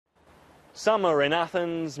Summer in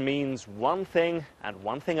Athens means one thing and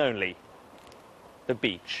one thing only: the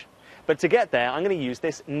beach. But to get there, I'm going to use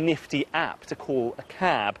this nifty app to call a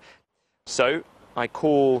cab. So I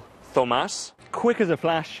call Thomas. Quick as a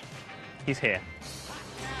flash, he's here.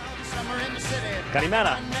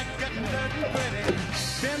 Kalimera.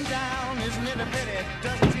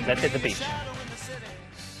 Let's hit the beach.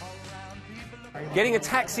 Getting a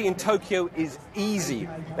taxi in Tokyo is easy.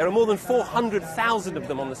 There are more than 400,000 of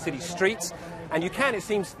them on the city streets, and you can, it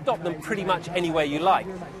seems, stop them pretty much anywhere you like.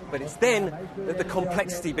 But it's then that the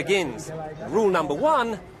complexity begins. Rule number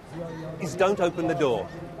one is don't open the door.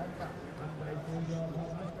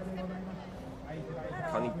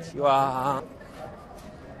 Konnichiwa.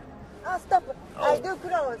 Oh, stop. I do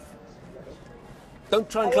close. Don't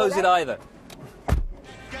try and close it either.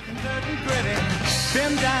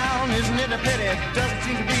 Been down, isn't it a pity? Doesn't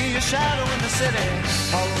seem to be a shadow in the city.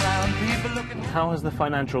 All around, people looking. How has the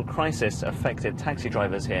financial crisis affected taxi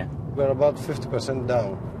drivers here? We're about 50%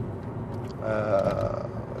 down.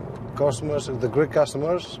 Customers, the Greek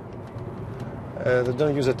customers, they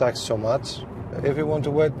don't use the taxi so much. If you want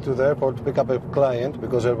to wait to the airport to pick up a client,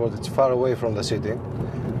 because the airport is far away from the city,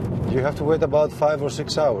 you have to wait about 5 or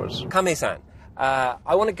 6 hours. Kame-san,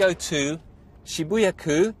 I want to go to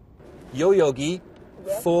Shibuya-ku, Yoyogi,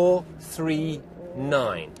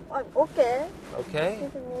 439. Okay. Okay?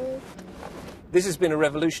 This has been a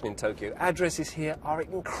revolution in Tokyo. Addresses here are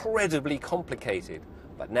incredibly complicated,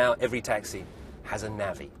 but now every taxi has a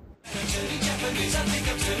Navi.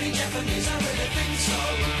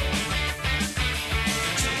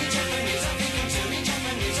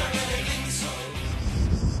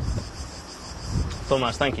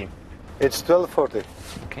 Thomas, thank you. It's 12.40.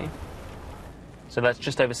 Okay. So that's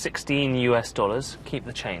just over $16 US. Keep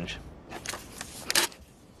the change.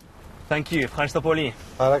 Thank you. Ευχαριστώ πολύ.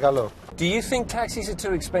 Παρακαλώ. Do you think taxis are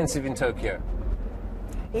too expensive in Tokyo?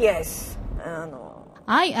 Yes.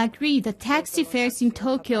 I agree that taxi fares in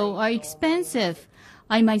Tokyo are expensive.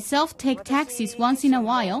 I myself take taxis once in a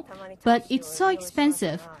while, but it's so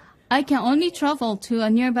expensive. I can only travel to a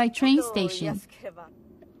nearby train station.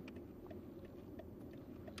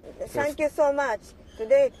 Thank you so much.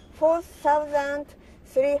 Today,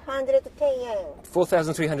 4,310 yen.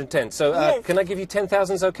 4,310. So Yes. can I give you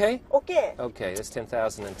 10,000, okay? Okay. Okay, that's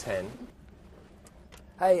 10,010.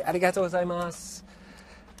 Hey, arigatou gozaimasu.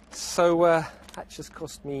 So that just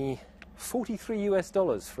cost me $43 US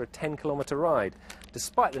for a 10-kilometer ride.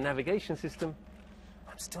 Despite the navigation system,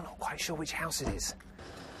 I'm still not quite sure which house it is.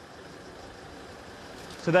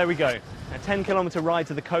 So there we go. A 10-kilometer ride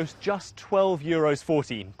to the coast, just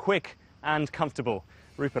 €12.40. Quick and comfortable.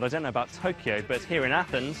 Rupert, I don't know about Tokyo, but here in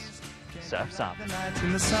Athens, surf's up. The nights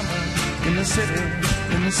in the summer, in the city,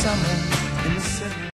 in the summer, in the city.